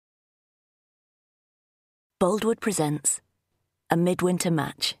Boldwood presents A Midwinter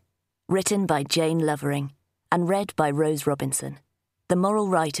Match, written by Jane Lovering and read by Rose Robinson. The moral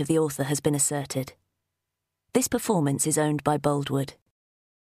right of the author has been asserted. This performance is owned by Boldwood.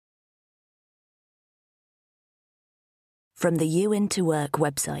 From the You Into Work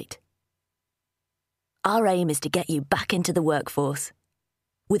website. Our aim is to get you back into the workforce.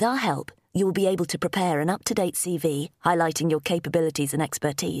 With our help, you will be able to prepare an up-to-date CV highlighting your capabilities and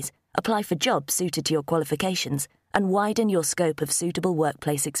expertise, apply for jobs suited to your qualifications, and widen your scope of suitable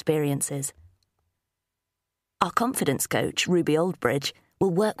workplace experiences. Our confidence coach, Ruby Oldbridge,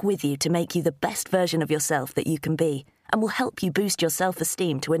 will work with you to make you the best version of yourself that you can be, and will help you boost your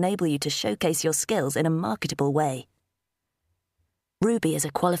self-esteem to enable you to showcase your skills in a marketable way. Ruby is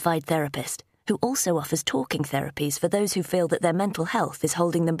a qualified therapist who also offers talking therapies for those who feel that their mental health is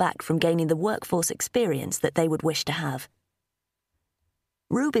holding them back from gaining the workforce experience that they would wish to have.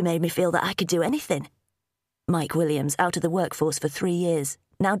 Ruby made me feel that I could do anything. Mike Williams, out of the workforce for 3 years,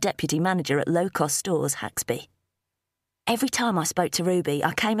 now deputy manager at low-cost stores, Haxby. Every time I spoke to Ruby,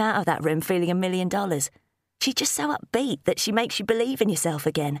 I came out of that room feeling $1 million. She's just so upbeat that she makes you believe in yourself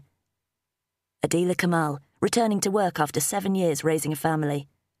again. Adila Kamal, returning to work after 7 years raising a family,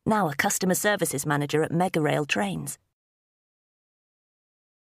 now a customer services manager at Megarail Trains.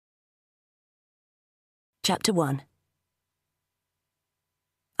 Chapter 1.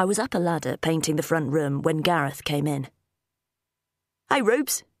 I was up a ladder painting the front room when Gareth came in. "Hey,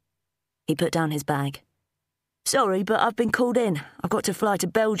 Rubes." He put down his bag. "Sorry, but I've been called in. I've got to fly to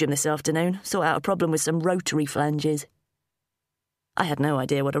Belgium this afternoon, sort out a problem with some rotary flanges." I had no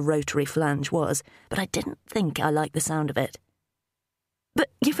idea what a rotary flange was, but I didn't think I liked the sound of it. "But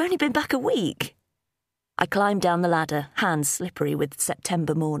you've only been back a week." I climbed down the ladder, hands slippery with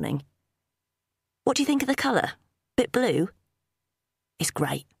September morning. "What do you think of the colour? Bit blue?" "It's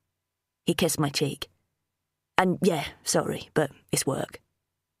great." He kissed my cheek. "And yeah, sorry, but it's work."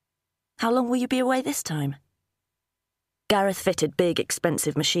 "How long will you be away this time?" Gareth fitted big,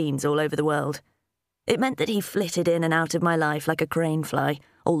 expensive machines all over the world. It meant that he flitted in and out of my life like a crane fly,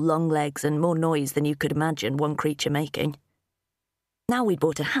 all long legs and more noise than you could imagine one creature making. Now we'd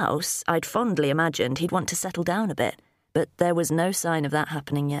bought a house, I'd fondly imagined he'd want to settle down a bit, but there was no sign of that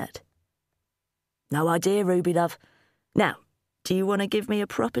happening yet. "No idea, Ruby love. Now, do you want to give me a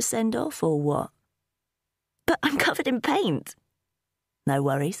proper send-off or what?" "But I'm covered in paint." "No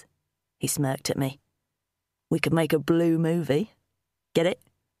worries." He smirked at me. "We could make a blue movie. Get it?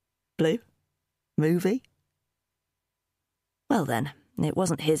 Blue? Movie?" Well then, it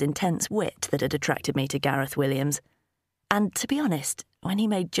wasn't his intense wit that had attracted me to Gareth Williams. And to be honest, when he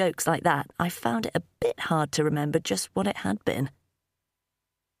made jokes like that, I found it a bit hard to remember just what it had been.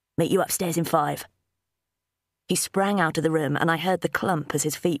 "Meet you upstairs in 5. He sprang out of the room, and I heard the clump as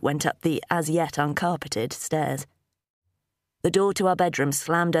his feet went up the as-yet uncarpeted stairs. The door to our bedroom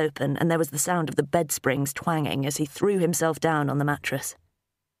slammed open, and there was the sound of the bed springs twanging as he threw himself down on the mattress.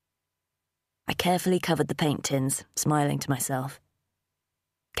 I carefully covered the paint tins, smiling to myself.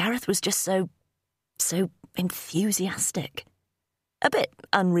 Gareth was just so enthusiastic. A bit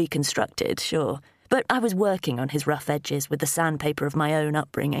unreconstructed, sure, but I was working on his rough edges with the sandpaper of my own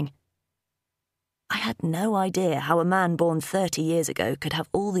upbringing. I had no idea how a man born 30 years ago could have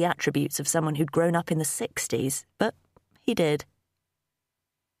all the attributes of someone who'd grown up in the 60s, but he did.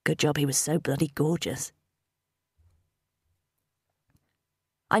 Good job he was so bloody gorgeous.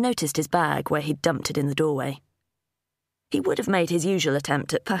 I noticed his bag where he'd dumped it in the doorway. He would have made his usual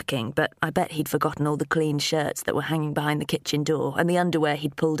attempt at packing, but I bet he'd forgotten all the clean shirts that were hanging behind the kitchen door and the underwear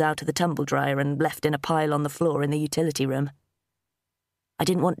he'd pulled out of the tumble-dryer and left in a pile on the floor in the utility room. I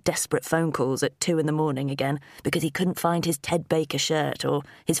didn't want desperate phone calls at 2 a.m. again because he couldn't find his Ted Baker shirt or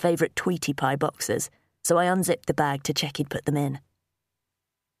his favourite Tweety Pie boxers, so I unzipped the bag to check he'd put them in.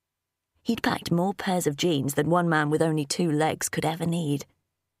 He'd packed more pairs of jeans than one man with only 2 legs could ever need.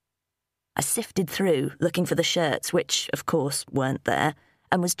 I sifted through, looking for the shirts, which, of course, weren't there,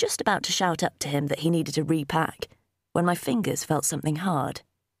 and was just about to shout up to him that he needed to repack, when my fingers felt something hard.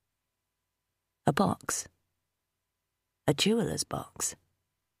 A box. A jeweller's box.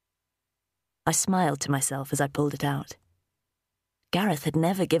 I smiled to myself as I pulled it out. Gareth had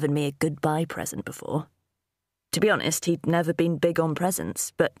never given me a goodbye present before. To be honest, he'd never been big on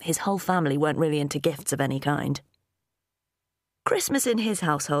presents, but his whole family weren't really into gifts of any kind. Christmas in his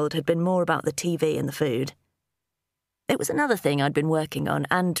household had been more about the TV and the food. It was another thing I'd been working on,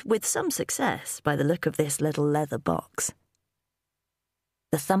 and with some success by the look of this little leather box.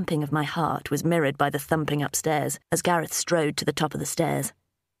 The thumping of my heart was mirrored by the thumping upstairs as Gareth strode to the top of the stairs.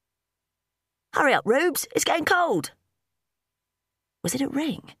 "Hurry up, Rubes, it's getting cold." Was it a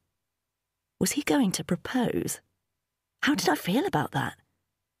ring? Was he going to propose? How did I feel about that?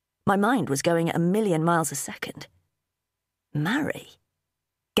 My mind was going at 1,000,000 miles a second. Marry?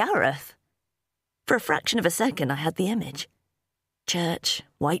 Gareth? For a fraction of a second, I had the image. Church,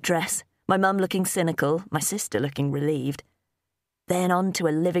 white dress, my mum looking cynical, my sister looking relieved. Then on to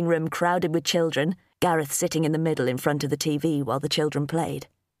a living room crowded with children, Gareth sitting in the middle in front of the TV while the children played.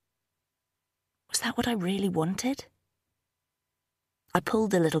 Was that what I really wanted? I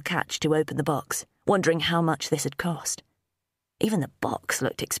pulled the little catch to open the box, wondering how much this had cost. Even the box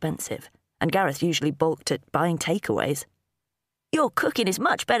looked expensive, and Gareth usually balked at buying takeaways. Your cooking is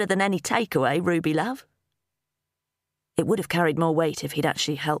much better than any takeaway, Ruby love. It would have carried more weight if he'd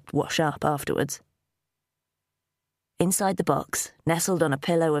actually helped wash up afterwards. Inside the box, nestled on a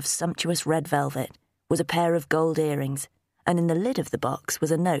pillow of sumptuous red velvet, was a pair of gold earrings, and in the lid of the box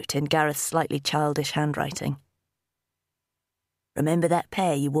was a note in Gareth's slightly childish handwriting. Remember that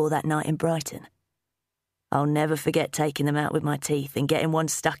pair you wore that night in Brighton? I'll never forget taking them out with my teeth and getting one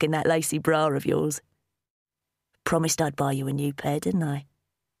stuck in that lacy bra of yours. Promised I'd buy you a new pair, didn't I?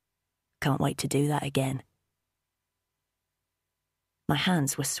 Can't wait to do that again. My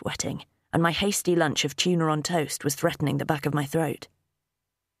hands were sweating, and my hasty lunch of tuna on toast was threatening the back of my throat.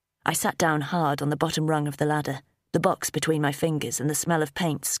 I sat down hard on the bottom rung of the ladder, the box between my fingers and the smell of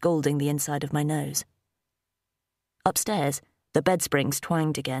paint scalding the inside of my nose. Upstairs, the bed springs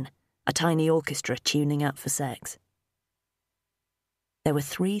twanged again, a tiny orchestra tuning up for sex. There were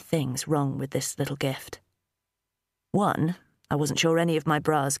 3 things wrong with this little gift. 1, I wasn't sure any of my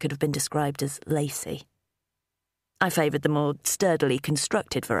bras could have been described as lacy. I favoured the more sturdily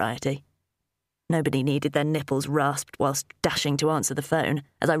constructed variety. Nobody needed their nipples rasped whilst dashing to answer the phone,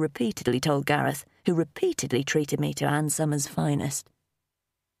 as I repeatedly told Gareth, who repeatedly treated me to Anne Summer's finest.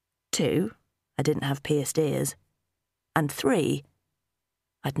 2, I didn't have pierced ears. And 3,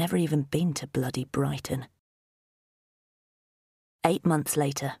 I'd never even been to bloody Brighton. 8 months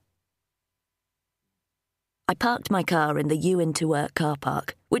later. I parked my car in the Into Work car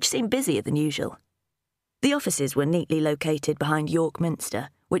park, which seemed busier than usual. The offices were neatly located behind York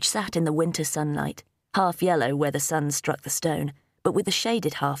Minster, which sat in the winter sunlight, half yellow where the sun struck the stone, but with the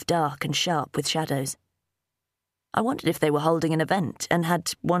shaded half dark and sharp with shadows. I wondered if they were holding an event and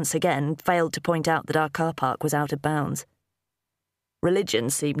had, once again, failed to point out that our car park was out of bounds. Religion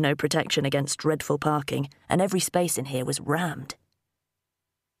seemed no protection against dreadful parking, and every space in here was rammed.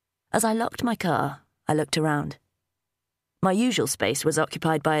 As I locked my car, I looked around. My usual space was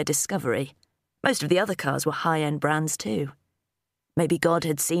occupied by a Discovery. Most of the other cars were high-end brands too. Maybe God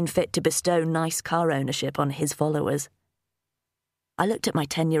had seen fit to bestow nice car ownership on his followers. I looked at my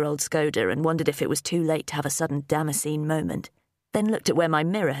 10-year-old Skoda and wondered if it was too late to have a sudden Damascene moment, then looked at where my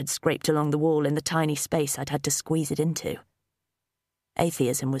mirror had scraped along the wall in the tiny space I'd had to squeeze it into.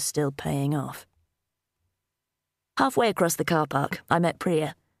 Atheism was still paying off. Halfway across the car park, I met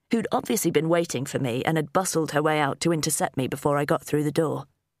Priya, who'd obviously been waiting for me and had bustled her way out to intercept me before I got through the door.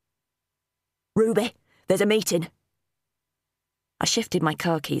 Ruby, there's a meeting. I shifted my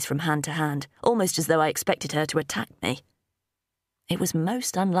car keys from hand to hand, almost as though I expected her to attack me. It was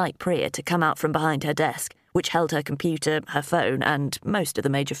most unlike Priya to come out from behind her desk, which held her computer, her phone, and most of the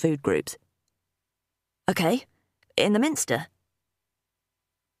major food groups. Okay, in the Minster.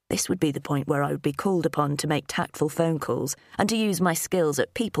 This would be the point where I would be called upon to make tactful phone calls and to use my skills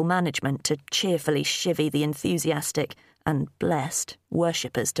at people management to cheerfully chivvy the enthusiastic and blessed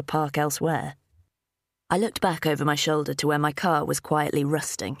worshippers to park elsewhere. I looked back over my shoulder to where my car was quietly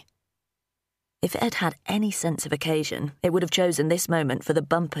rusting. If it had had any sense of occasion, it would have chosen this moment for the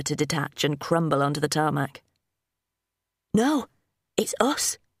bumper to detach and crumble onto the tarmac. No, it's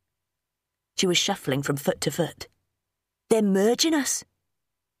us. She was shuffling from foot to foot. They're merging us.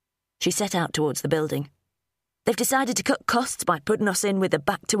 She set out towards the building. They've decided to cut costs by putting us in with the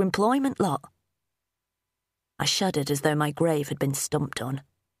back-to-employment lot. I shuddered as though my grave had been stomped on.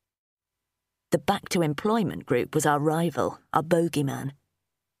 The back-to-employment group was our rival, our bogeyman.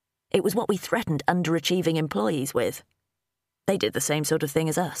 It was what we threatened underachieving employees with. They did the same sort of thing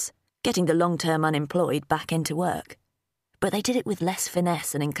as us, getting the long-term unemployed back into work. But they did it with less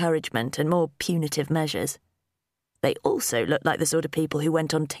finesse and encouragement and more punitive measures. They also looked like the sort of people who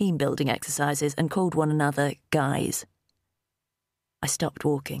went on team-building exercises and called one another guys. I stopped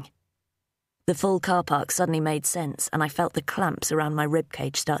walking. The full car park suddenly made sense, and I felt the clamps around my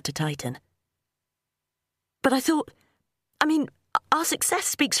ribcage start to tighten. But I thought, our success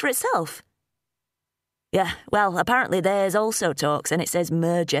speaks for itself. Yeah, well, apparently there's also talks, and it says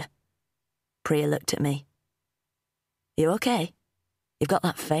merger. Priya looked at me. You okay? You've got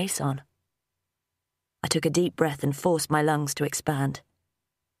that face on. I took a deep breath and forced my lungs to expand.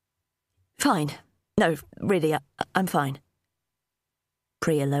 Fine. No, really, I'm fine.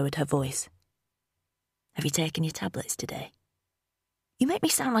 Priya lowered her voice. Have you taken your tablets today? You make me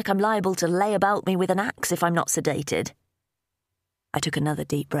sound like I'm liable to lay about me with an axe if I'm not sedated. I took another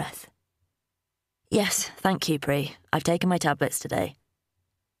deep breath. Yes, thank you, Pri. I've taken my tablets today.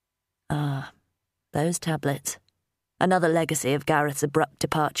 Ah, those tablets. Another legacy of Gareth's abrupt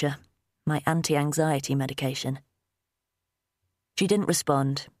departure. My anti-anxiety medication. She didn't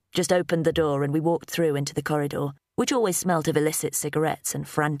respond, just opened the door and we walked through into the corridor, which always smelt of illicit cigarettes and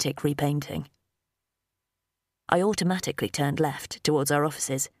frantic repainting. I automatically turned left towards our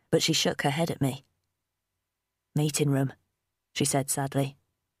offices, but she shook her head at me. Meeting room, she said sadly.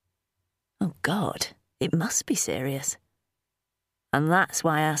 Oh God, it must be serious. And that's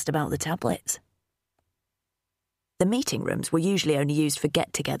why I asked about the tablets. The meeting rooms were usually only used for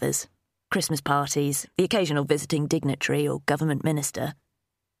get-togethers, Christmas parties, the occasional visiting dignitary or government minister.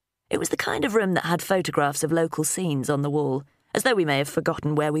 It was the kind of room that had photographs of local scenes on the wall, as though we may have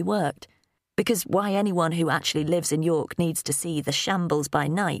forgotten where we worked, because why anyone who actually lives in York needs to see the shambles by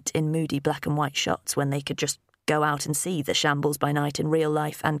night in moody black and white shots when they could just go out and see the shambles by night in real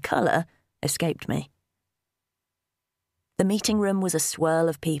life and colour escaped me. The meeting room was a swirl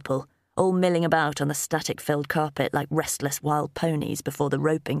of people, all milling about on the static-filled carpet like restless wild ponies before the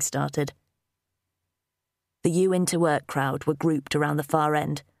roping started. The You Into Work crowd were grouped around the far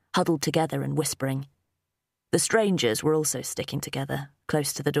end, huddled together and whispering. The strangers were also sticking together,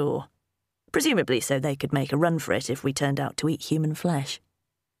 close to the door, presumably so they could make a run for it if we turned out to eat human flesh.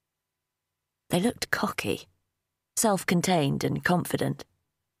 They looked cocky, self-contained and confident.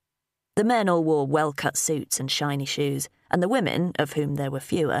 The men all wore well-cut suits and shiny shoes, and the women, of whom there were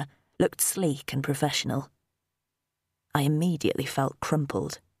fewer, looked sleek and professional. I immediately felt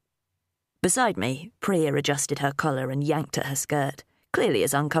crumpled. Beside me, Priya adjusted her collar and yanked at her skirt, clearly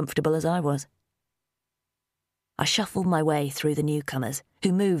as uncomfortable as I was. I shuffled my way through the newcomers,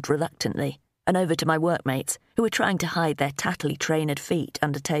 who moved reluctantly, and over to my workmates, who were trying to hide their tattily trained feet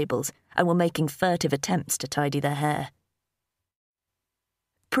under tables and were making furtive attempts to tidy their hair.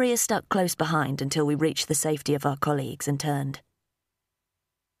 Priya stuck close behind until we reached the safety of our colleagues and turned.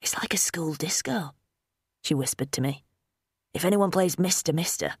 It's like a school disco, she whispered to me. If anyone plays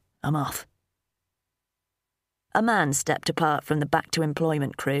Mr., I'm off. A man stepped apart from the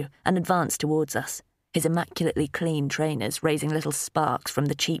back-to-employment crew and advanced towards us, his immaculately clean trainers raising little sparks from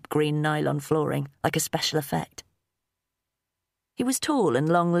the cheap green nylon flooring like a special effect. He was tall and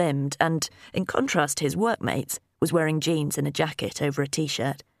long-limbed and, in contrast to his workmates, was wearing jeans and a jacket over a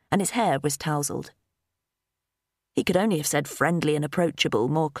t-shirt, and his hair was tousled. He could only have said friendly and approachable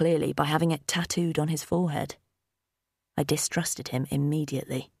more clearly by having it tattooed on his forehead. I distrusted him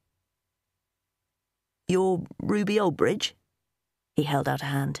immediately. You're Ruby Oldbridge? He held out a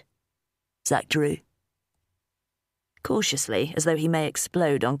hand. Zac Drewe. Cautiously, as though he may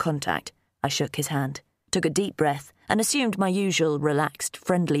explode on contact, I shook his hand, took a deep breath, and assumed my usual relaxed,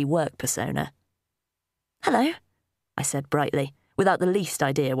 friendly work persona. Hello, I said brightly, without the least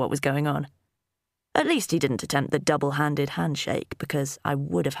idea what was going on. At least he didn't attempt the double-handed handshake, because I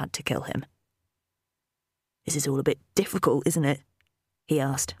would have had to kill him. This is all a bit difficult, isn't it? He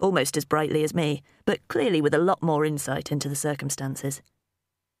asked, almost as brightly as me, but clearly with a lot more insight into the circumstances.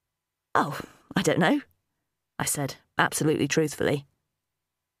 Oh, I don't know, I said, absolutely truthfully.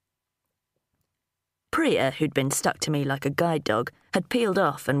 Priya, who'd been stuck to me like a guide dog, had peeled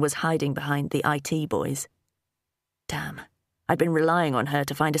off and was hiding behind the IT boys. Damn, I'd been relying on her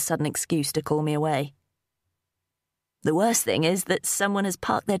to find a sudden excuse to call me away. The worst thing is that someone has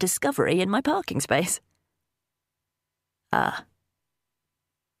parked their Discovery in my parking space. Ah.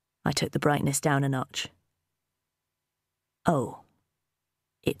 I took the brightness down a notch. Oh,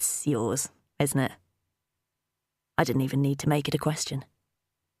 it's yours, isn't it? I didn't even need to make it a question.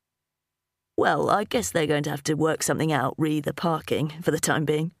 Well, I guess they're going to have to work something out re the parking for the time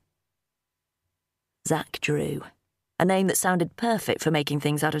being. Zac Drewe, a name that sounded perfect for making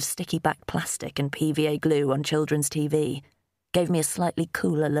things out of sticky back plastic and PVA glue on children's TV, gave me a slightly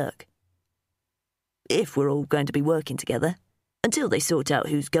cooler look. If we're all going to be working together, until they sort out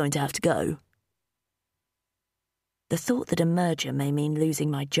who's going to have to go. The thought that a merger may mean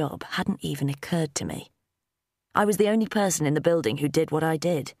losing my job hadn't even occurred to me. I was the only person in the building who did what I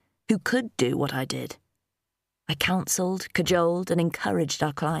did, who could do what I did. I counselled, cajoled, and encouraged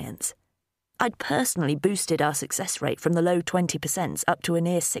our clients. I'd personally boosted our success rate from the low 20% up to a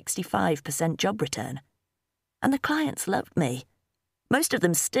near 65% job return. And the clients loved me. Most of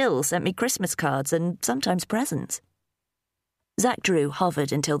them still sent me Christmas cards and sometimes presents. Zac Drewe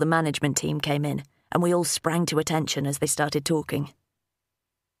hovered until the management team came in, and we all sprang to attention as they started talking.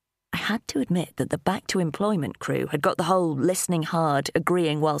 I had to admit that the back-to-employment crew had got the whole listening hard,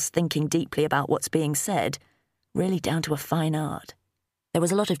 agreeing whilst thinking deeply about what's being said really down to a fine art. There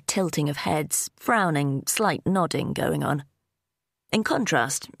was a lot of tilting of heads, frowning, slight nodding going on. In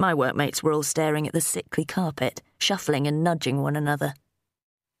contrast, my workmates were all staring at the sickly carpet, shuffling and nudging one another.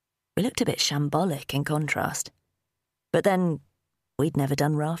 We looked a bit shambolic in contrast. But then, we'd never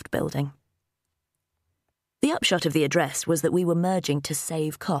done raft building. The upshot of the address was that we were merging to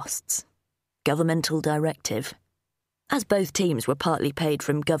save costs. Governmental directive. As both teams were partly paid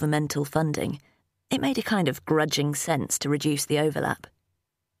from governmental funding, it made a kind of grudging sense to reduce the overlap.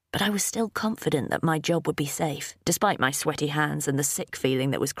 But I was still confident that my job would be safe, despite my sweaty hands and the sick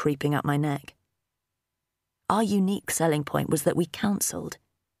feeling that was creeping up my neck. Our unique selling point was that we counselled.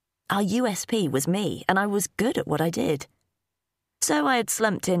 Our USP was me, and I was good at what I did. So I had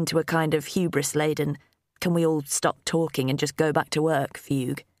slumped into a kind of hubris-laden, can we all stop talking and just go back to work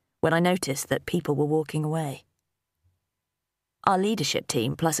fugue, when I noticed that people were walking away. Our leadership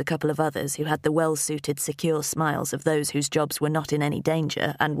team, plus a couple of others who had the well-suited, secure smiles of those whose jobs were not in any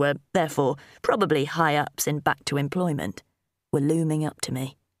danger and were, therefore, probably high-ups in back-to-employment, were looming up to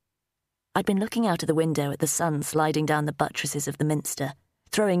me. I'd been looking out of the window at the sun sliding down the buttresses of the minster,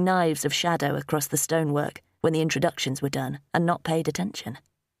 throwing knives of shadow across the stonework when the introductions were done, and not paid attention.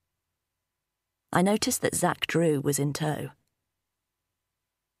 I noticed that Zac Drewe was in tow.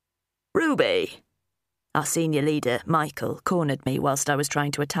 "Ruby!" Our senior leader, Michael, cornered me whilst I was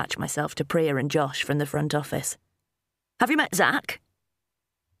trying to attach myself to Priya and Josh from the front office. "Have you met Zac?"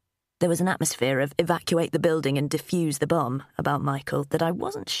 There was an atmosphere of evacuate the building and defuse the bomb about Michael that I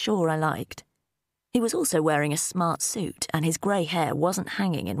wasn't sure I liked. He was also wearing a smart suit, and his grey hair wasn't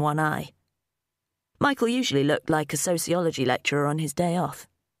hanging in one eye. Michael usually looked like a sociology lecturer on his day off.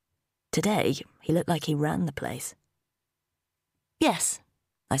 Today, he looked like he ran the place. "Yes,"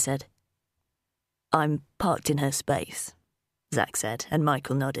 I said. "I'm parked in her space," Zac said, and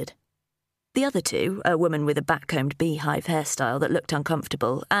Michael nodded. The other two, a woman with a backcombed beehive hairstyle that looked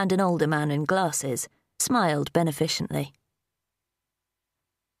uncomfortable and an older man in glasses, smiled beneficently.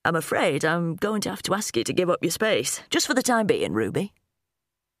 "I'm afraid I'm going to have to ask you to give up your space, just for the time being, Ruby."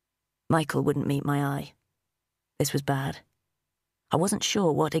 Michael wouldn't meet my eye. This was bad. I wasn't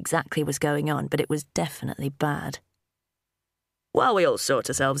sure what exactly was going on, but it was definitely bad. "While we all sort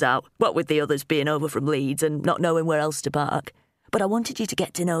ourselves out, what with the others being over from Leeds and not knowing where else to park, but I wanted you to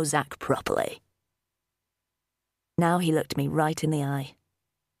get to know Zac properly." Now he looked me right in the eye.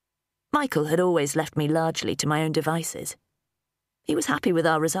 Michael had always left me largely to my own devices. He was happy with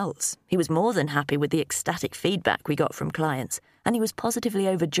our results. He was more than happy with the ecstatic feedback we got from clients, and he was positively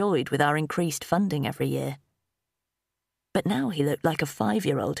overjoyed with our increased funding every year. But now he looked like a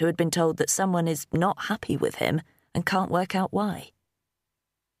 5-year-old who had been told that someone is not happy with him and can't work out why.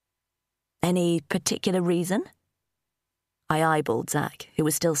 "Any particular reason?" I eyeballed Zac, who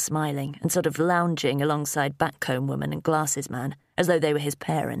was still smiling and sort of lounging alongside backcomb woman and glasses man, as though they were his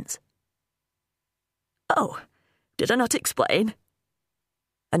parents. "Oh, did I not explain?"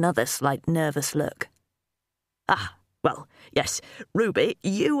 Another slight nervous look. Well, yes, Ruby,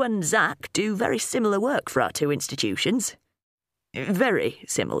 you and Zac do very similar work for our two institutions. Very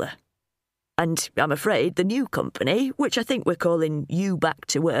similar. And I'm afraid the new company, which I think we're calling You Back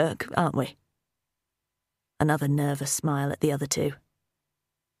to Work, aren't we?" Another nervous smile at the other two.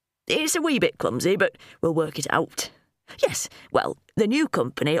 "It's a wee bit clumsy, but we'll work it out. Yes, well, the new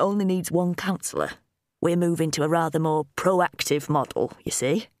company only needs one counsellor. We're moving to a rather more proactive model, you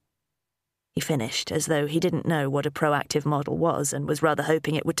see." He finished, as though he didn't know what a proactive model was and was rather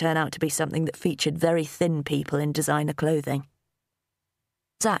hoping it would turn out to be something that featured very thin people in designer clothing.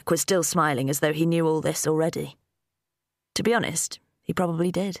 Zac was still smiling as though he knew all this already. To be honest, he probably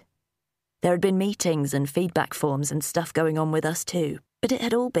did. There had been meetings and feedback forms and stuff going on with us too, but it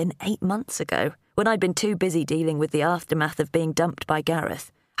had all been 8 months ago, when I'd been too busy dealing with the aftermath of being dumped by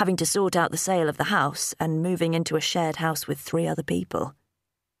Gareth, having to sort out the sale of the house and moving into a shared house with 3 other people.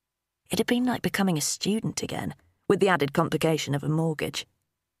 It had been like becoming a student again, with the added complication of a mortgage.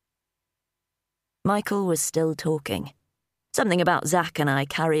 Michael was still talking. Something about Zac and I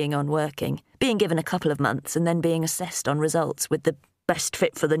carrying on working, being given a couple of months and then being assessed on results with the best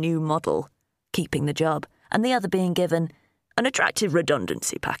fit for the new model, keeping the job, and the other being given an attractive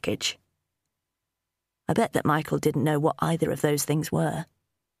redundancy package. I bet that Michael didn't know what either of those things were.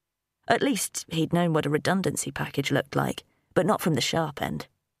 At least he'd known what a redundancy package looked like, but not from the sharp end.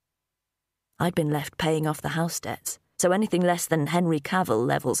 I'd been left paying off the house debts, so anything less than Henry Cavill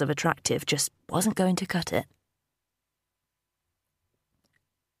levels of attractive just wasn't going to cut it.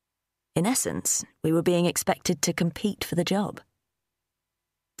 In essence, we were being expected to compete for the job.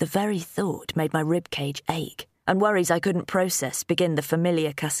 The very thought made my ribcage ache, and worries I couldn't process begin the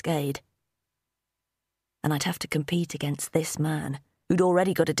familiar cascade. And I'd have to compete against this man, who'd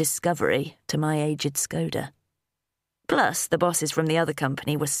already got a discovery to my aged Skoda. Plus, the bosses from the other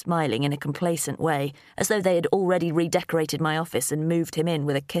company were smiling in a complacent way, as though they had already redecorated my office and moved him in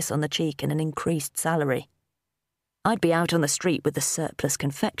with a kiss on the cheek and an increased salary. I'd be out on the street with the surplus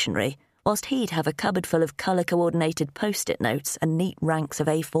confectionery, whilst he'd have a cupboard full of colour-coordinated post-it notes and neat ranks of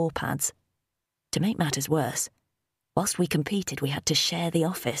A4 pads. To make matters worse, whilst we competed, we had to share the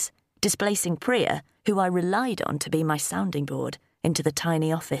office, displacing Priya, who I relied on to be my sounding board, into the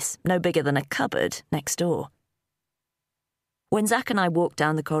tiny office, no bigger than a cupboard, next door. When Zac and I walked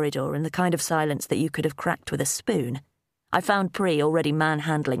down the corridor in the kind of silence that you could have cracked with a spoon, I found Pri already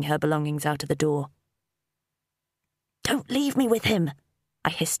manhandling her belongings out of the door. "Don't leave me with him," I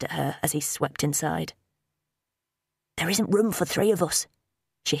hissed at her as he swept inside. "There isn't room for 3 of us,"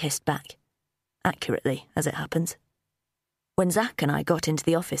 she hissed back, accurately, as it happens. When Zac and I got into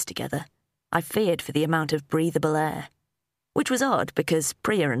the office together, I feared for the amount of breathable air, which was odd because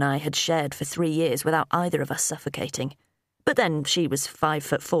Priya and I had shared for 3 years without either of us suffocating. But then she was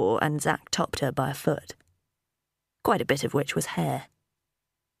 5'4" and Zac topped her by a foot. Quite a bit of which was hair.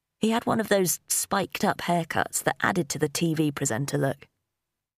 He had one of those spiked-up haircuts that added to the TV presenter look.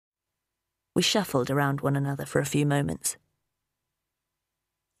 We shuffled around one another for a few moments.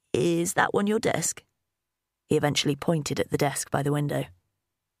 "Is that one your desk?" He eventually pointed at the desk by the window.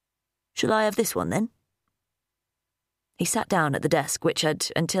 "Shall I have this one, then?" He sat down at the desk which had,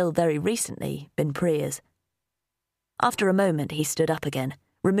 until very recently, been Priya's. After a moment, he stood up again,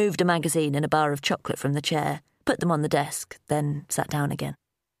 removed a magazine and a bar of chocolate from the chair, put them on the desk, then sat down again.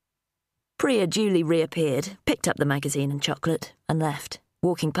 Priya duly reappeared, picked up the magazine and chocolate, and left,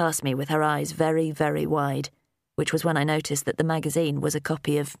 walking past me with her eyes very, very wide, which was when I noticed that the magazine was a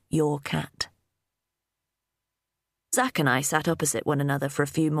copy of Your Cat. Zac and I sat opposite one another for a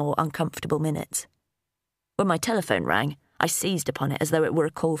few more uncomfortable minutes. When my telephone rang, I seized upon it as though it were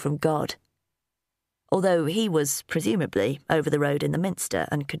a call from God. Although he was, presumably, over the road in the Minster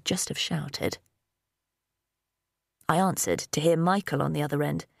and could just have shouted. I answered to hear Michael on the other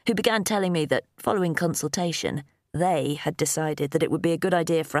end, who began telling me that, following consultation, they had decided that it would be a good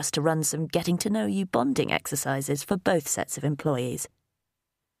idea for us to run some getting-to-know-you bonding exercises for both sets of employees.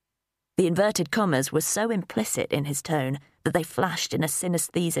 The inverted commas were so implicit in his tone that they flashed in a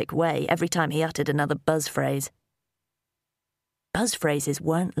synesthesic way every time he uttered another buzz phrase. Buzz phrases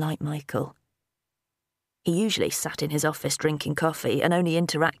weren't like Michael. He usually sat in his office drinking coffee and only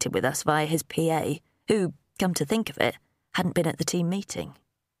interacted with us via his PA, who, come to think of it, hadn't been at the team meeting,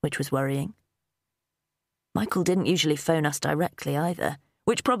 which was worrying. Michael didn't usually phone us directly either,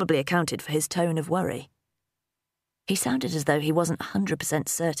 which probably accounted for his tone of worry. He sounded as though he wasn't 100%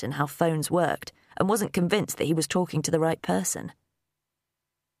 certain how phones worked and wasn't convinced that he was talking to the right person.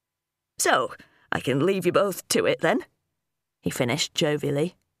 "So, I can leave you both to it, then?" he finished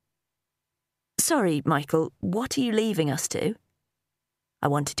jovially. "Sorry, Michael, what are you leaving us to?" I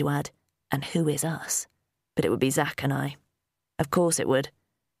wanted to add, "And who is us?" But it would be Zac and I. Of course it would.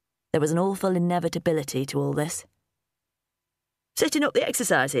 There was an awful inevitability to all this. "Setting up the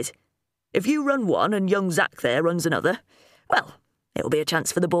exercises. If you run one and young Zac there runs another, well, it'll be a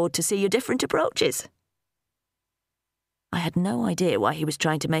chance for the board to see your different approaches." I had no idea why he was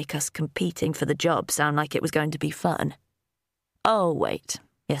trying to make us competing for the job sound like it was going to be fun. Oh, wait.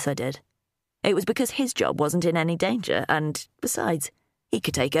 Yes, I did. It was because his job wasn't in any danger, and, besides, he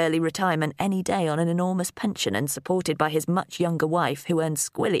could take early retirement any day on an enormous pension and supported by his much younger wife who earned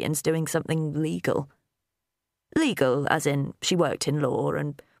squillions doing something legal. Legal, as in she worked in law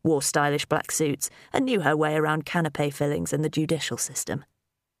and wore stylish black suits and knew her way around canapé fillings and the judicial system.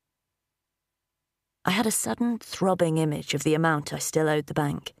 I had a sudden throbbing image of the amount I still owed the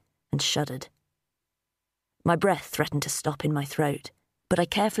bank and shuddered. My breath threatened to stop in my throat, but I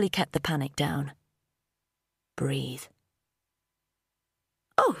carefully kept the panic down. Breathe.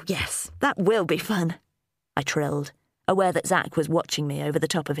 "Oh, yes, that will be fun," I trilled, aware that Zac was watching me over the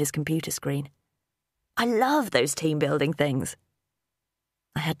top of his computer screen. "I love those team-building things."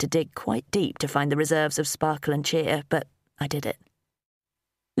 I had to dig quite deep to find the reserves of sparkle and cheer, but I did it.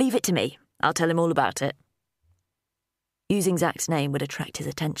 "Leave it to me. I'll tell him all about it." Using Zac's name would attract his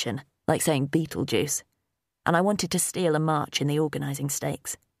attention, like saying Beetlejuice, and I wanted to steal a march in the organising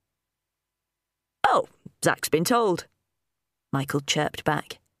stakes. "Oh, Zac's been told," Michael chirped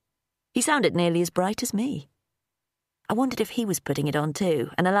back. He sounded nearly as bright as me. I wondered if he was putting it on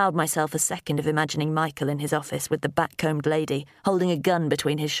too, and allowed myself a second of imagining Michael in his office with the back-combed lady holding a gun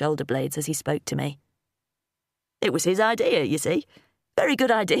between his shoulder blades as he spoke to me. "It was his idea, you see. Very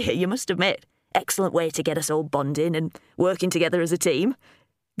good idea, you must admit. Excellent way to get us all bonding and working together as a team.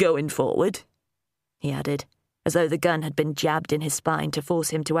 Going forward," he added, as though the gun had been jabbed in his spine to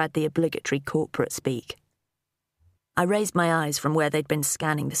force him to add the obligatory corporate speak. I raised my eyes from where they'd been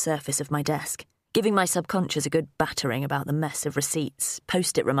scanning the surface of my desk, giving my subconscious a good battering about the mess of receipts,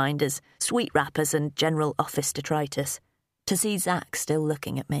 post-it reminders, sweet wrappers and general office detritus, to see Zac still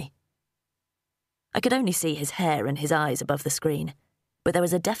looking at me. I could only see his hair and his eyes above the screen, but there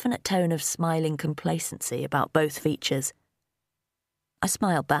was a definite tone of smiling complacency about both features. I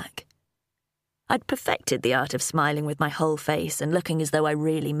smiled back. I'd perfected the art of smiling with my whole face and looking as though I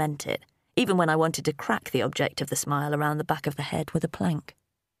really meant it, even when I wanted to crack the object of the smile around the back of the head with a plank.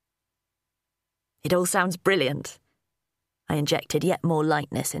 "It all sounds brilliant." I injected yet more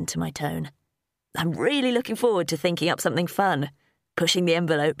lightness into my tone. "I'm really looking forward to thinking up something fun. Pushing the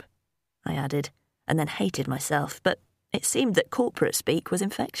envelope," I added, and then hated myself, but it seemed that corporate speak was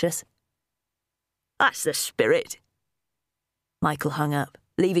infectious. "That's the spirit." Michael hung up,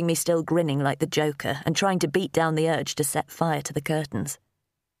 leaving me still grinning like the Joker and trying to beat down the urge to set fire to the curtains.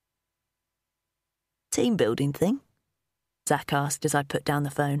 "Team-building thing?" Zac asked as I put down the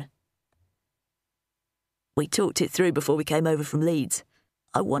phone. "We talked it through before we came over from Leeds.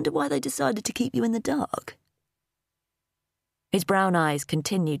 I wonder why they decided to keep you in the dark." His brown eyes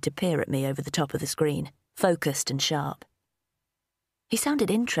continued to peer at me over the top of the screen, focused and sharp. He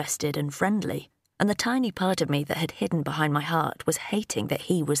sounded interested and friendly, and the tiny part of me that had hidden behind my heart was hating that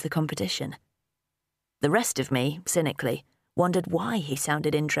he was the competition. The rest of me, cynically, wondered why he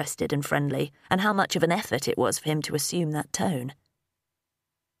sounded interested and friendly and how much of an effort it was for him to assume that tone.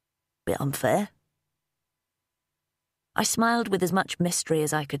 Bit unfair. I smiled with as much mystery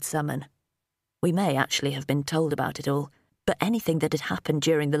as I could summon. We may actually have been told about it all, but anything that had happened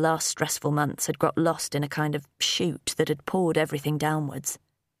during the last stressful months had got lost in a kind of chute that had poured everything downwards.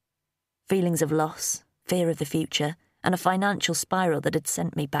 Feelings of loss, fear of the future, and a financial spiral that had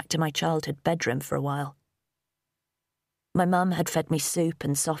sent me back to my childhood bedroom for a while. My mum had fed me soup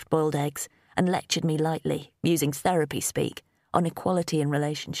and soft-boiled eggs and lectured me lightly, using therapy speak, on equality in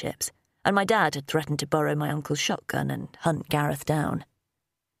relationships, and my dad had threatened to borrow my uncle's shotgun and hunt Gareth down.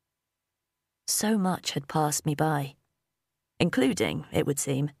 So much had passed me by, including, it would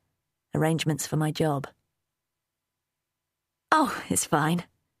seem, arrangements for my job. "Oh, it's fine,"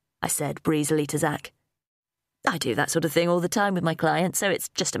 I said breezily to Zac. "I do that sort of thing all the time with my clients, so it's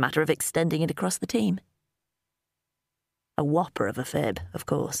just a matter of extending it across the team." A whopper of a fib, of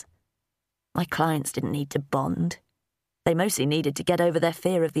course. My clients didn't need to bond. They mostly needed to get over their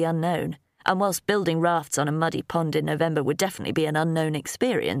fear of the unknown, and whilst building rafts on a muddy pond in November would definitely be an unknown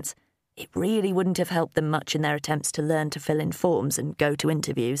experience, it really wouldn't have helped them much in their attempts to learn to fill in forms and go to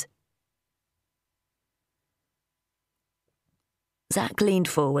interviews. Zac leaned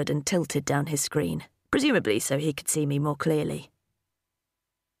forward and tilted down his screen, presumably so he could see me more clearly.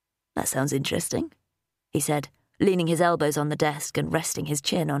 "That sounds interesting," he said, leaning his elbows on the desk and resting his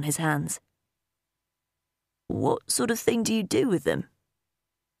chin on his hands. "What sort of thing do you do with them?"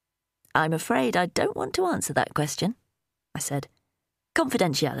 "I'm afraid I don't want to answer that question," I said.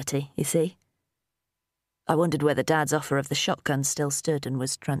 "Confidentiality, you see." I wondered whether Dad's offer of the shotgun still stood and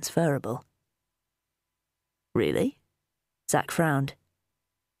was transferable. "Really?" Zac frowned.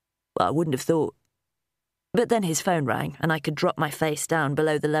 "Well, I wouldn't have thought." But then his phone rang, and I could drop my face down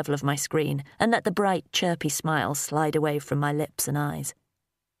below the level of my screen and let the bright, chirpy smile slide away from my lips and eyes.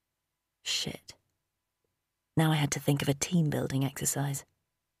 Shit. Now I had to think of a team-building exercise.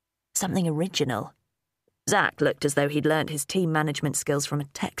 Something original. Zac looked as though he'd learnt his team management skills from a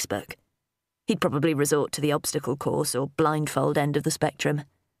textbook. He'd probably resort to the obstacle course or blindfold end of the spectrum.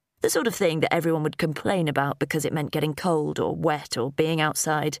 The sort of thing that everyone would complain about because it meant getting cold or wet or being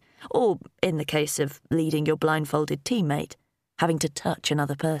outside, or, in the case of leading your blindfolded teammate, having to touch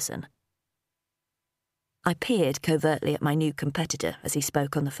another person. I peered covertly at my new competitor as he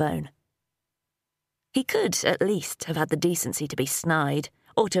spoke on the phone. He could, at least, have had the decency to be snide,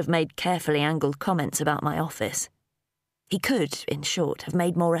 or to have made carefully angled comments about my office. He could, in short, have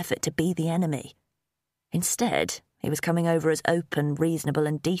made more effort to be the enemy. Instead, he was coming over as open, reasonable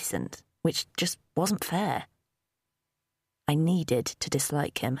and decent, which just wasn't fair. I needed to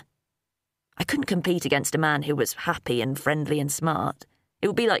dislike him. I couldn't compete against a man who was happy and friendly and smart. It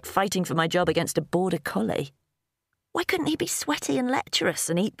would be like fighting for my job against a border collie. Why couldn't he be sweaty and lecherous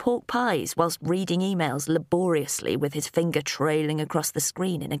and eat pork pies whilst reading emails laboriously with his finger trailing across the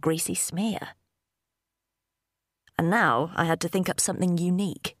screen in a greasy smear? And now I had to think up something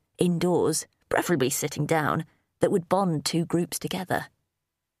unique, indoors, preferably sitting down, that would bond two groups together.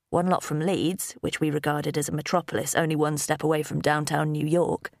 one lot from Leeds, which we regarded as a metropolis only one step away from downtown New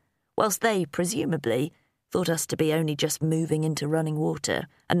York, whilst they, presumably, thought us to be only just moving into running water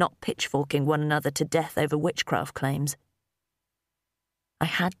and not pitchforking one another to death over witchcraft claims. I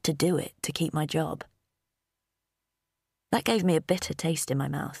had to do it to keep my job. That gave me a bitter taste in my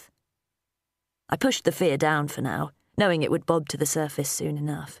mouth. I pushed the fear down for now, knowing it would bob to the surface soon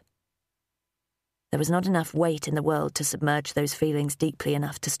enough. There was not enough weight in the world to submerge those feelings deeply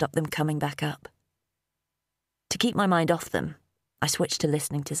enough to stop them coming back up. To keep my mind off them, I switched to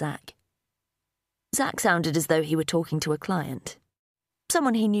listening to Zac. Zac sounded as though he were talking to a client.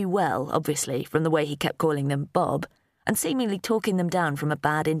 Someone he knew well, obviously, from the way he kept calling them Bob, and seemingly talking them down from a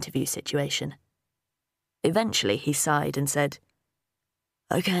bad interview situation. Eventually he sighed and said,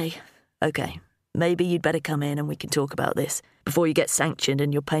 Okay, maybe you'd better come in and we can talk about this before you get sanctioned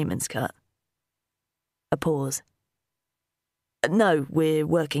and your payments cut. A pause. No, we're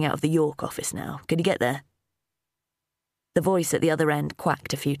working out of the York office now. Can you get there? The voice at the other end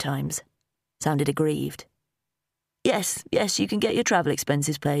quacked a few times. Sounded aggrieved. Yes, you can get your travel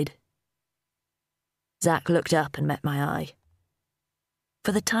expenses paid. Zac looked up and met my eye.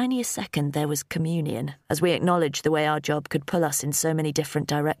 For the tiniest second there was communion, as we acknowledged the way our job could pull us in so many different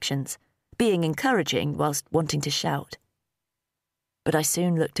directions, being encouraging whilst wanting to shout. But I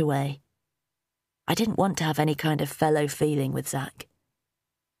soon looked away. I didn't want to have any kind of fellow feeling with Zac.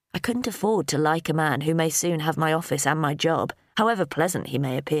 I couldn't afford to like a man who may soon have my office and my job, however pleasant he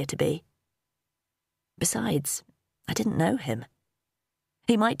may appear to be. Besides, I didn't know him.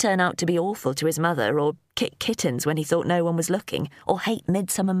 He might turn out to be awful to his mother, or kick kittens when he thought no one was looking, or hate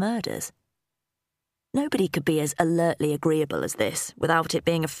midsummer murders. Nobody could be as alertly agreeable as this without it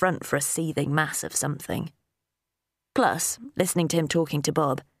being a front for a seething mass of something. Plus, listening to him talking to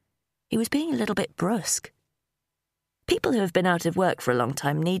Bob, he was being a little bit brusque. People who have been out of work for a long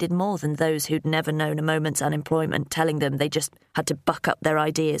time needed more than those who'd never known a moment's unemployment telling them they just had to buck up their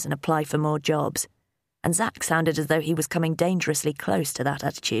ideas and apply for more jobs. And Zac sounded as though he was coming dangerously close to that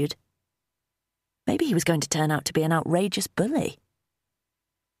attitude. Maybe he was going to turn out to be an outrageous bully.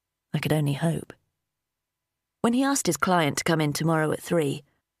 I could only hope. When he asked his client to come in tomorrow at 3,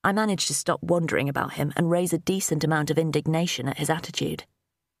 I managed to stop wondering about him and raise a decent amount of indignation at his attitude.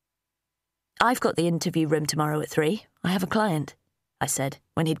 I've got the interview room tomorrow at 3. I have a client, I said,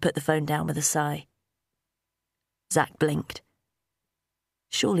 when he'd put the phone down with a sigh. Zac blinked.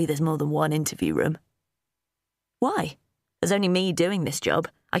 Surely there's more than one interview room. Why? There's only me doing this job.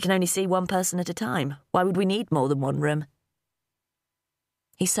 I can only see one person at a time. Why would we need more than one room?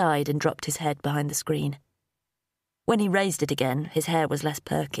 He sighed and dropped his head behind the screen. When he raised it again, his hair was less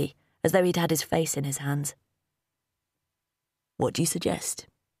perky, as though he'd had his face in his hands. What do you suggest?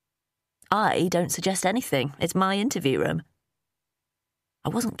 I don't suggest anything. It's my interview room. I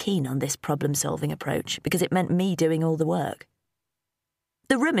wasn't keen on this problem-solving approach because it meant me doing all the work.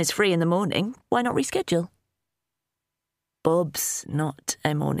 The room is free in the morning. Why not reschedule? Bob's not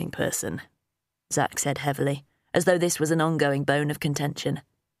a morning person, Zac said heavily, as though this was an ongoing bone of contention.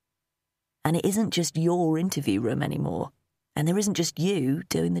 And it isn't just your interview room anymore, and there isn't just you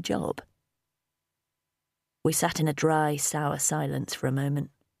doing the job. We sat in a dry, sour silence for a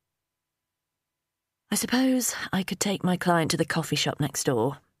moment. I suppose I could take my client to the coffee shop next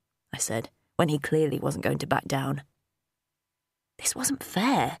door, I said, when he clearly wasn't going to back down. This wasn't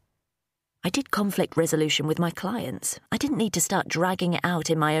fair. I did conflict resolution with my clients. I didn't need to start dragging it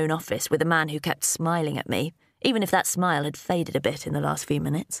out in my own office with a man who kept smiling at me, even if that smile had faded a bit in the last few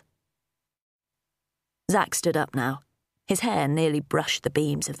minutes. Zac stood up now. His hair nearly brushed the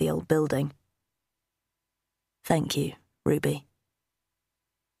beams of the old building. Thank you, Ruby.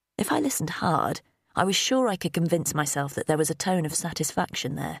 If I listened hard, I was sure I could convince myself that there was a tone of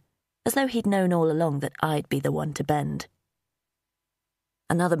satisfaction there, as though he'd known all along that I'd be the one to bend.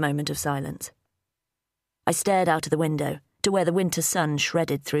 Another moment of silence. I stared out of the window to where the winter sun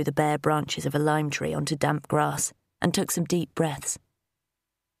shredded through the bare branches of a lime tree onto damp grass, and took some deep breaths.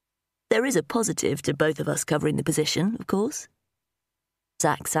 There is a positive to both of us covering the position, of course.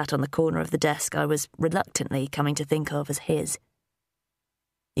 Zac sat on the corner of the desk I was reluctantly coming to think of as his.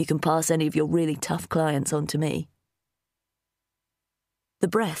 You can pass any of your really tough clients on to me. The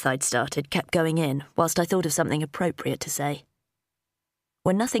breath I'd started kept going in whilst I thought of something appropriate to say.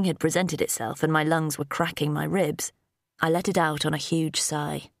 When nothing had presented itself and my lungs were cracking my ribs, I let it out on a huge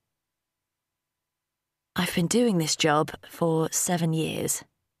sigh. I've been doing this job for 7 years,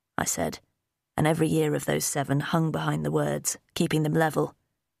 I said, and every year of those 7 hung behind the words, keeping them level.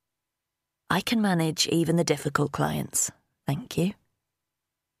 I can manage even the difficult clients, thank you.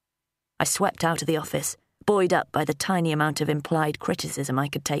 I swept out of the office, buoyed up by the tiny amount of implied criticism I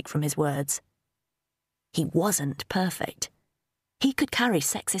could take from his words. He wasn't perfect. He could carry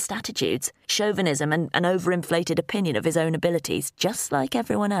sexist attitudes, chauvinism, and an overinflated opinion of his own abilities, just like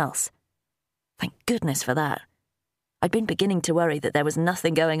everyone else. Thank goodness for that. I'd been beginning to worry that there was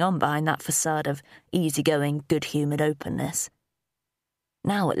nothing going on behind that facade of easygoing, good-humoured openness.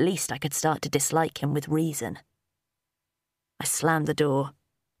 Now at least I could start to dislike him with reason. I slammed the door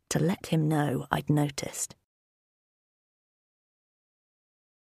to let him know I'd noticed.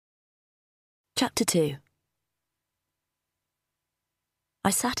 Chapter 2. I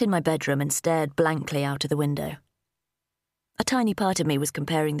sat in my bedroom and stared blankly out of the window. A tiny part of me was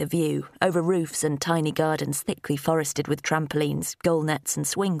comparing the view, over roofs and tiny gardens thickly forested with trampolines, goal nets and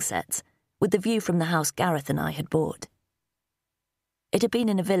swing sets, with the view from the house Gareth and I had bought. It had been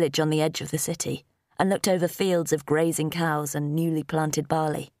in a village on the edge of the city, and looked over fields of grazing cows and newly planted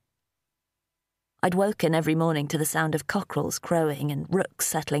barley. I'd woken every morning to the sound of cockerels crowing and rooks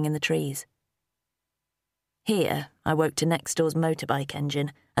settling in the trees. Here, I woke to next door's motorbike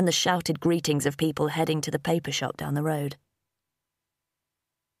engine and the shouted greetings of people heading to the paper shop down the road.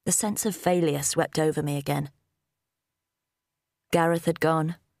 The sense of failure swept over me again. Gareth had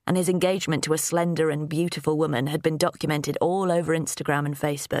gone, and his engagement to a slender and beautiful woman had been documented all over Instagram and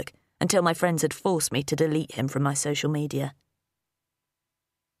Facebook until my friends had forced me to delete him from my social media.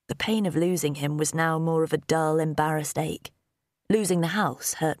 The pain of losing him was now more of a dull, embarrassed ache. Losing the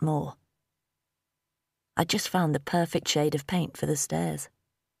house hurt more. I'd just found the perfect shade of paint for the stairs.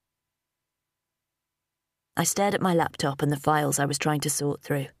 I stared at my laptop and the files I was trying to sort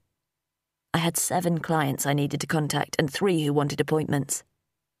through. I had 7 clients I needed to contact and 3 who wanted appointments.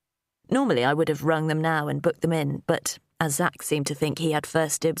 Normally I would have rung them now and booked them in, but as Zac seemed to think he had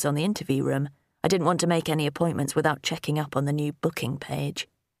first dibs on the interview room, I didn't want to make any appointments without checking up on the new booking page.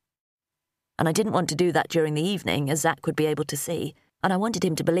 And I didn't want to do that during the evening, as Zac would be able to see, and I wanted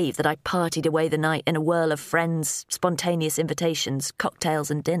him to believe that I partied away the night in a whirl of friends, spontaneous invitations,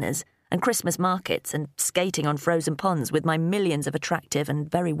 cocktails and dinners, and Christmas markets and skating on frozen ponds with my millions of attractive and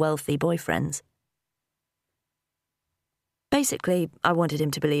very wealthy boyfriends. Basically, I wanted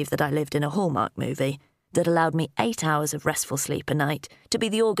him to believe that I lived in a Hallmark movie that allowed me 8 hours of restful sleep a night to be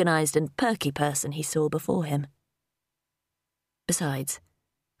the organised and perky person he saw before him. Besides,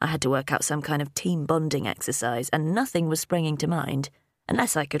 I had to work out some kind of team bonding exercise, and nothing was springing to mind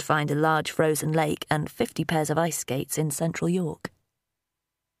unless I could find a large frozen lake and 50 pairs of ice skates in central York.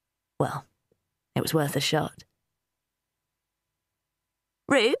 Well, it was worth a shot.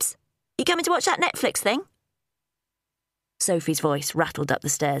 "Rubes, you coming to watch that Netflix thing?" Sophie's voice rattled up the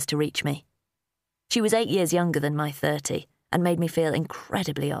stairs to reach me. She was 8 years younger than my 30 and made me feel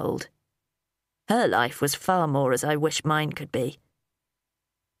incredibly old. Her life was far more as I wish mine could be.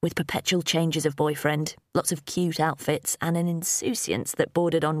 With perpetual changes of boyfriend, lots of cute outfits, and an insouciance that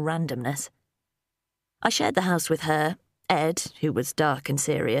bordered on randomness. I shared the house with her, Ed, who was dark and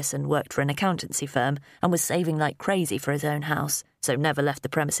serious and worked for an accountancy firm and was saving like crazy for his own house, so never left the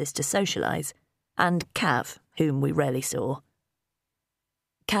premises to socialise, and Cav, whom we rarely saw.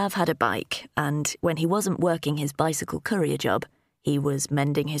 Cav had a bike, and when he wasn't working his bicycle courier job, he was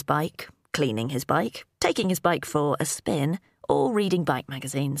mending his bike, cleaning his bike, taking his bike for a spin, or reading bike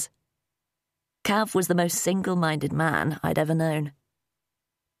magazines. Cav was the most single-minded man I'd ever known.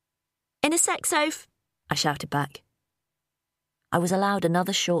 "In a sec, Soph," I shouted back. I was allowed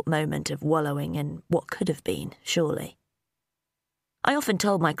another short moment of wallowing in what could have been, surely. I often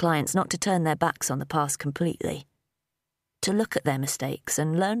told my clients not to turn their backs on the past completely, to look at their mistakes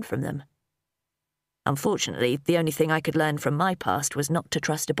and learn from them. Unfortunately, the only thing I could learn from my past was not to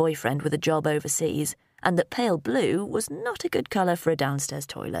trust a boyfriend with a job overseas, and that pale blue was not a good colour for a downstairs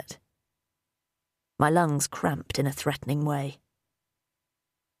toilet. My lungs cramped in a threatening way.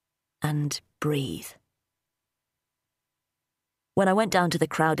 And breathe. When I went down to the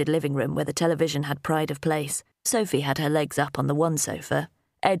crowded living room where the television had pride of place, Sophie had her legs up on the one sofa,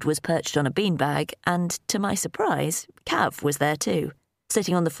 Ed was perched on a beanbag, and, to my surprise, Cav was there too,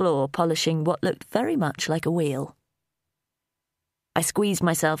 sitting on the floor polishing what looked very much like a wheel. I squeezed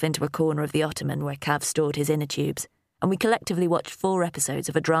myself into a corner of the ottoman where Cav stored his inner tubes, and we collectively watched 4 episodes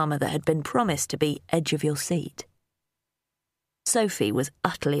of a drama that had been promised to be edge of your seat. Sophie was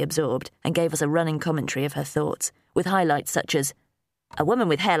utterly absorbed and gave us a running commentary of her thoughts, with highlights such as, "A woman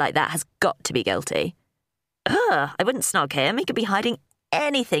with hair like that has got to be guilty. Ugh, I wouldn't snog him, he could be hiding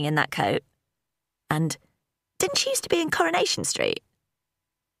anything in that coat. And, didn't she used to be in Coronation Street?"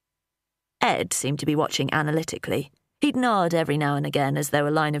 Ed seemed to be watching analytically. He'd nod every now and again as though a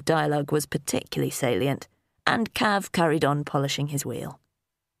line of dialogue was particularly salient, and Cav carried on polishing his wheel.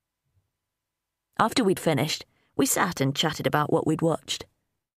 After we'd finished, we sat and chatted about what we'd watched.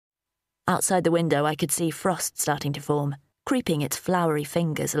 Outside the window, I could see frost starting to form, creeping its floury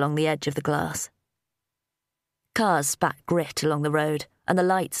fingers along the edge of the glass. Cars spat grit along the road, and the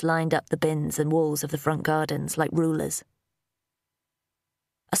lights lined up the bins and walls of the front gardens like rulers.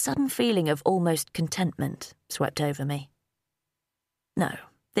 A sudden feeling of almost contentment swept over me. No,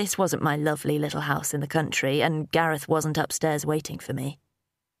 this wasn't my lovely little house in the country, and Gareth wasn't upstairs waiting for me.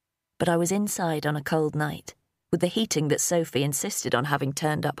 But I was inside on a cold night, with the heating that Sophie insisted on having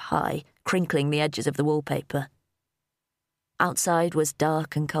turned up high, crinkling the edges of the wallpaper. Outside was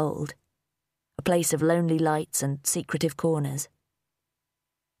dark and cold, a place of lonely lights and secretive corners.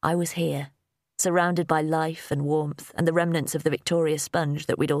 I was here, surrounded by life and warmth and the remnants of the Victoria sponge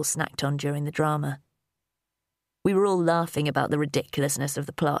that we'd all snacked on during the drama. We were all laughing about the ridiculousness of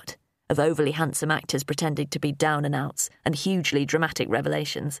the plot, of overly handsome actors pretending to be down-and-outs and hugely dramatic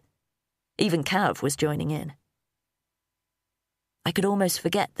revelations. Even Cav was joining in. I could almost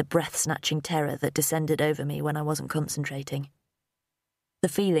forget the breath-snatching terror that descended over me when I wasn't concentrating. The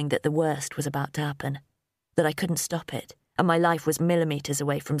feeling that the worst was about to happen, that I couldn't stop it, and my life was millimetres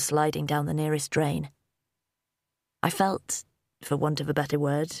away from sliding down the nearest drain. I felt, for want of a better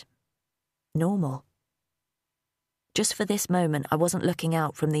word, normal. Just for this moment, I wasn't looking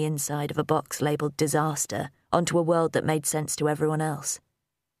out from the inside of a box labelled disaster onto a world that made sense to everyone else.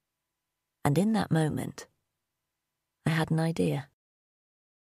 And in that moment, I had an idea.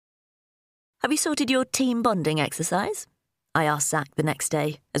 "Have you sorted your team bonding exercise?" I asked Zac the next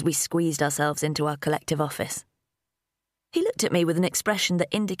day as we squeezed ourselves into our collective office. He looked at me with an expression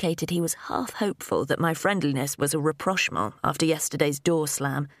that indicated he was half hopeful that my friendliness was a rapprochement after yesterday's door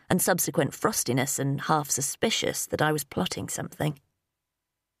slam and subsequent frostiness, and half suspicious that I was plotting something.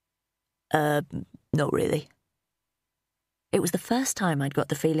 Not really. It was the first time I'd got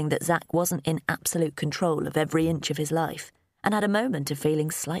the feeling that Zac wasn't in absolute control of every inch of his life, and had a moment of feeling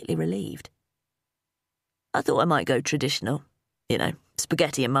slightly relieved. "I thought I might go traditional. You know,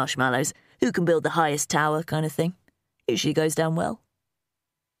 spaghetti and marshmallows, who can build the highest tower kind of thing. Usually goes down well."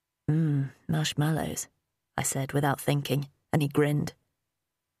 Marshmallows, I said without thinking, and he grinned.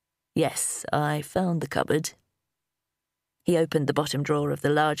 "Yes, I found the cupboard." He opened the bottom drawer of the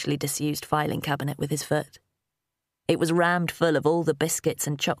largely disused filing cabinet with his foot. It was rammed full of all the biscuits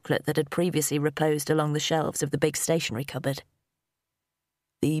and chocolate that had previously reposed along the shelves of the big stationery cupboard.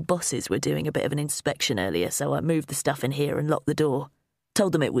 "The bosses were doing a bit of an inspection earlier, so I moved the stuff in here and locked the door.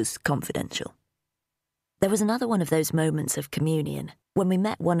 Told them it was confidential." There was another one of those moments of communion, when we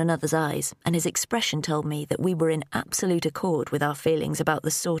met one another's eyes, and his expression told me that we were in absolute accord with our feelings about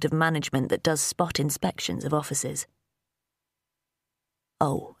the sort of management that does spot inspections of offices.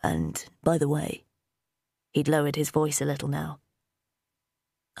 "Oh, and by the way," he'd lowered his voice a little now,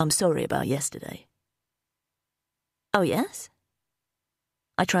 "I'm sorry about yesterday." "Oh, yes?"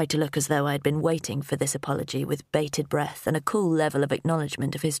 I tried to look as though I had been waiting for this apology with bated breath and a cool level of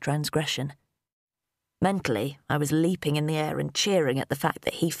acknowledgement of his transgression. Mentally, I was leaping in the air and cheering at the fact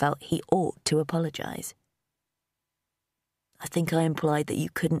that he felt he ought to apologise. "I think I implied that you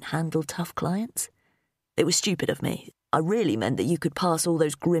couldn't handle tough clients. It was stupid of me. I really meant that you could pass all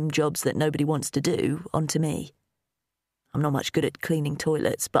those grim jobs that nobody wants to do on to me. I'm not much good at cleaning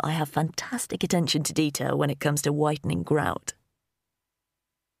toilets, but I have fantastic attention to detail when it comes to whitening grout."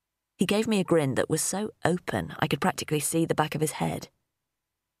 He gave me a grin that was so open I could practically see the back of his head.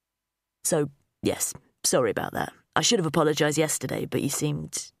 "So, yes, sorry about that. I should have apologised yesterday, but you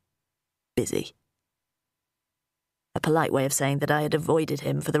seemed busy." A polite way of saying that I had avoided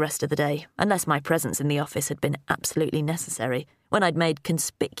him for the rest of the day, unless my presence in the office had been absolutely necessary, when I'd made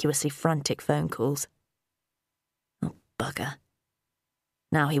conspicuously frantic phone calls. Oh, bugger.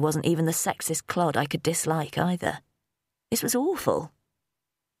 Now he wasn't even the sexist clod I could dislike either. This was awful.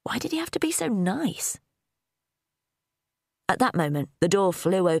 Why did he have to be so nice? At that moment, the door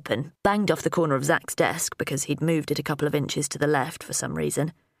flew open, banged off the corner of Zac's desk because he'd moved it a couple of inches to the left for some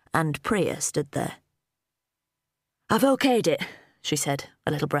reason, and Priya stood there. "I've okayed it," she said,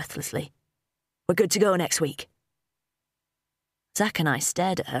 a little breathlessly. "We're good to go next week." Zac and I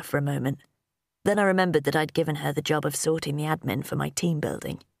stared at her for a moment. Then I remembered that I'd given her the job of sorting the admin for my team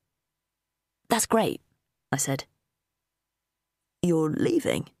building. "That's great," I said. "You're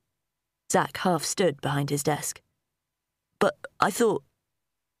leaving?" Zac half stood behind his desk. "But I thought—"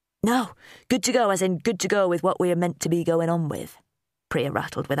 "No, good to go as in good to go with what we are meant to be going on with," Priya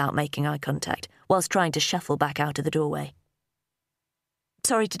rattled without making eye contact, whilst trying to shuffle back out of the doorway.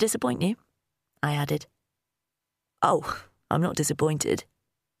 "Sorry to disappoint you," I added. "Oh, I'm not disappointed."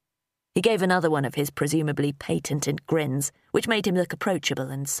 He gave another one of his presumably patented grins, which made him look approachable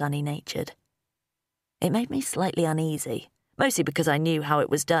and sunny-natured. It made me slightly uneasy, mostly because I knew how it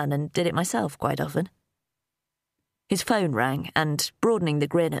was done and did it myself quite often. His phone rang, and, broadening the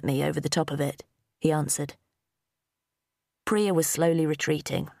grin at me over the top of it, he answered. Priya was slowly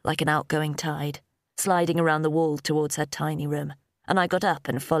retreating, like an outgoing tide, sliding around the wall towards her tiny room, and I got up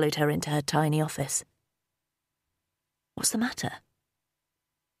and followed her into her tiny office. What's the matter?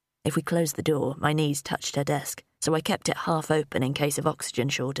 If we closed the door, my knees touched her desk, so I kept it half open in case of oxygen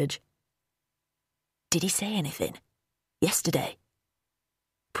shortage. Did he say anything? Yesterday?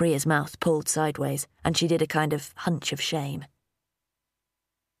 Priya's mouth pulled sideways, and she did a kind of hunch of shame.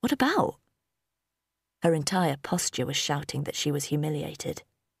 What about? Her entire posture was shouting that she was humiliated.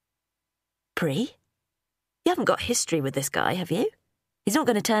 Pri? You haven't got history with this guy, have you? He's not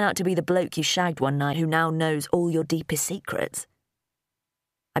going to turn out to be the bloke you shagged one night who now knows all your deepest secrets.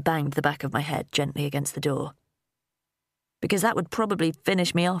 I banged the back of my head gently against the door. Because that would probably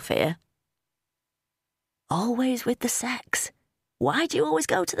finish me off here. Always with the sex. Why do you always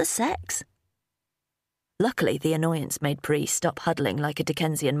go to the sex? Luckily, the annoyance made Pri stop huddling like a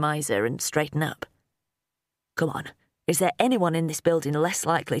Dickensian miser and straighten up. Come on, is there anyone in this building less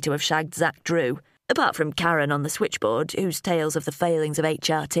likely to have shagged Zac Drewe, apart from Karen on the switchboard, whose tales of the failings of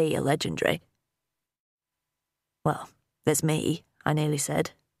HRT are legendary? Well, there's me, I nearly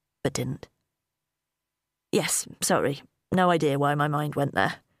said, but didn't. Yes, sorry, no idea why my mind went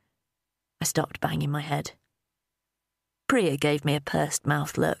there. I stopped banging my head. Priya gave me a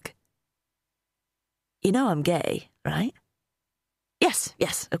pursed-mouthed look. You know I'm gay, right? Yes,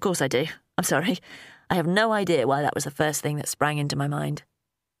 of course I do. I'm sorry. I have no idea why that was the first thing that sprang into my mind.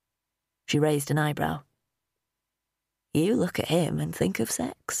 She raised an eyebrow. You look at him and think of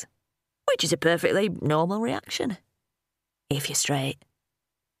sex, which is a perfectly normal reaction. If you're straight.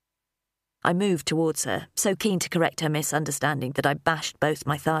 I moved towards her, so keen to correct her misunderstanding that I bashed both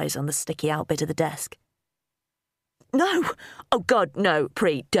my thighs on the sticky-out bit of the desk. No! Oh, God, no,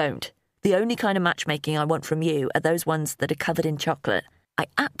 Pri, don't. The only kind of matchmaking I want from you are those ones that are covered in chocolate. I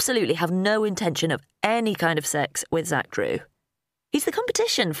absolutely have no intention of any kind of sex with Zac Drewe. He's the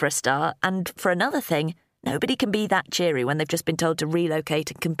competition, for a start, and for another thing, nobody can be that cheery when they've just been told to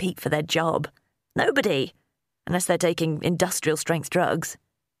relocate and compete for their job. Nobody. Unless they're taking industrial-strength drugs,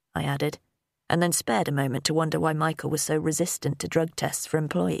 I added, and then spared a moment to wonder why Michael was so resistant to drug tests for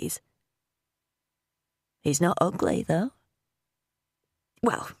employees. He's not ugly, though.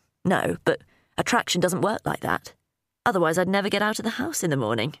 Well, no, but attraction doesn't work like that. Otherwise, I'd never get out of the house in the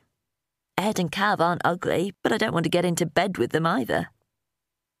morning. Ed and Cav aren't ugly, but I don't want to get into bed with them either.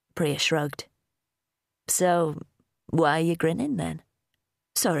 Priya shrugged. So, why are you grinning then?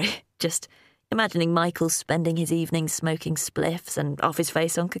 Sorry, just imagining Michael spending his evenings smoking spliffs and off his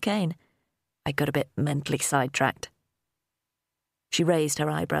face on cocaine. I got a bit mentally sidetracked. She raised her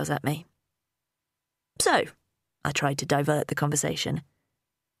eyebrows at me. So, I tried to divert the conversation.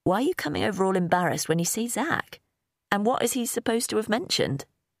 Why are you coming over all embarrassed when you see Zac? And what is he supposed to have mentioned?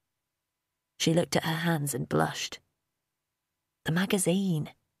 She looked at her hands and blushed. The magazine.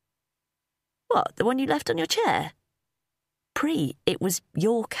 What, the one you left on your chair? Pri, it was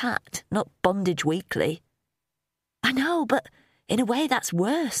your cat, not Bondage Weekly. I know, but in a way that's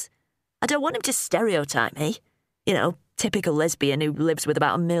worse. I don't want him to stereotype me. You know, typical lesbian who lives with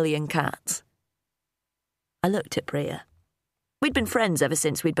about 1 million cats. I looked at Priya. We'd been friends ever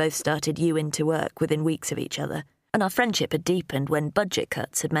since we'd both started to work within weeks of each other, and our friendship had deepened when budget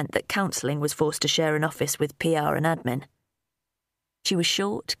cuts had meant that counselling was forced to share an office with PR and admin. She was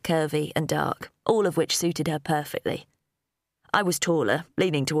short, curvy and dark, all of which suited her perfectly. I was taller,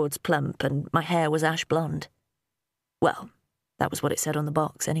 leaning towards plump, and my hair was ash blonde. Well, that was what it said on the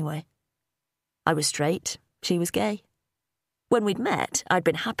box anyway. I was straight, she was gay. When we'd met, I'd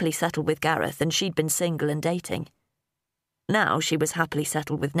been happily settled with Gareth and she'd been single and dating. Now she was happily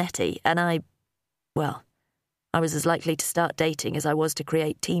settled with Nettie, and I was as likely to start dating as I was to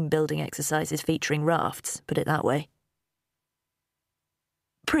create team-building exercises featuring rafts, put it that way.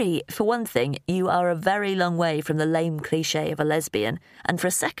 Pri, for one thing, you are a very long way from the lame cliché of a lesbian, and for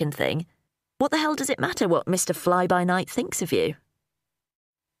a second thing, what the hell does it matter what Mr. Fly-by-Night thinks of you?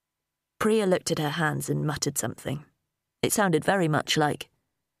 Priya looked at her hands and muttered something. It sounded very much like,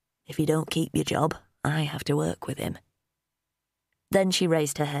 if you don't keep your job, I have to work with him. Then she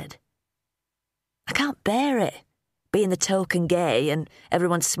raised her head. I can't bear it, being the token gay and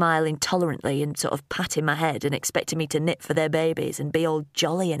everyone smiling tolerantly and sort of patting my head and expecting me to knit for their babies and be all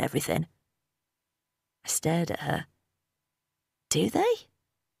jolly and everything. I stared at her. Do they?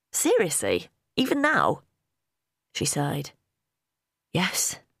 Seriously? Even now? She sighed.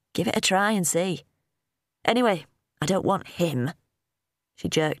 Yes, give it a try and see. Anyway, I don't want him. She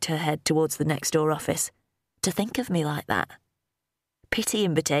jerked her head towards the next-door office. To think of me like that. Pity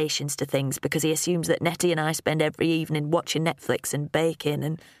invitations to things because he assumes that Nettie and I spend every evening watching Netflix and baking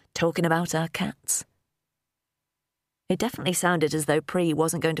and talking about our cats. It definitely sounded as though Pree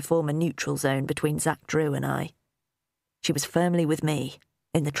wasn't going to form a neutral zone between Zac Drewe and I. She was firmly with me,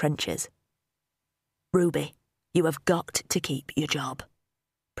 in the trenches. "Ruby, you have got to keep your job,"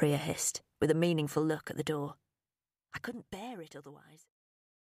 Priya hissed, with a meaningful look at the door. I couldn't bear it otherwise.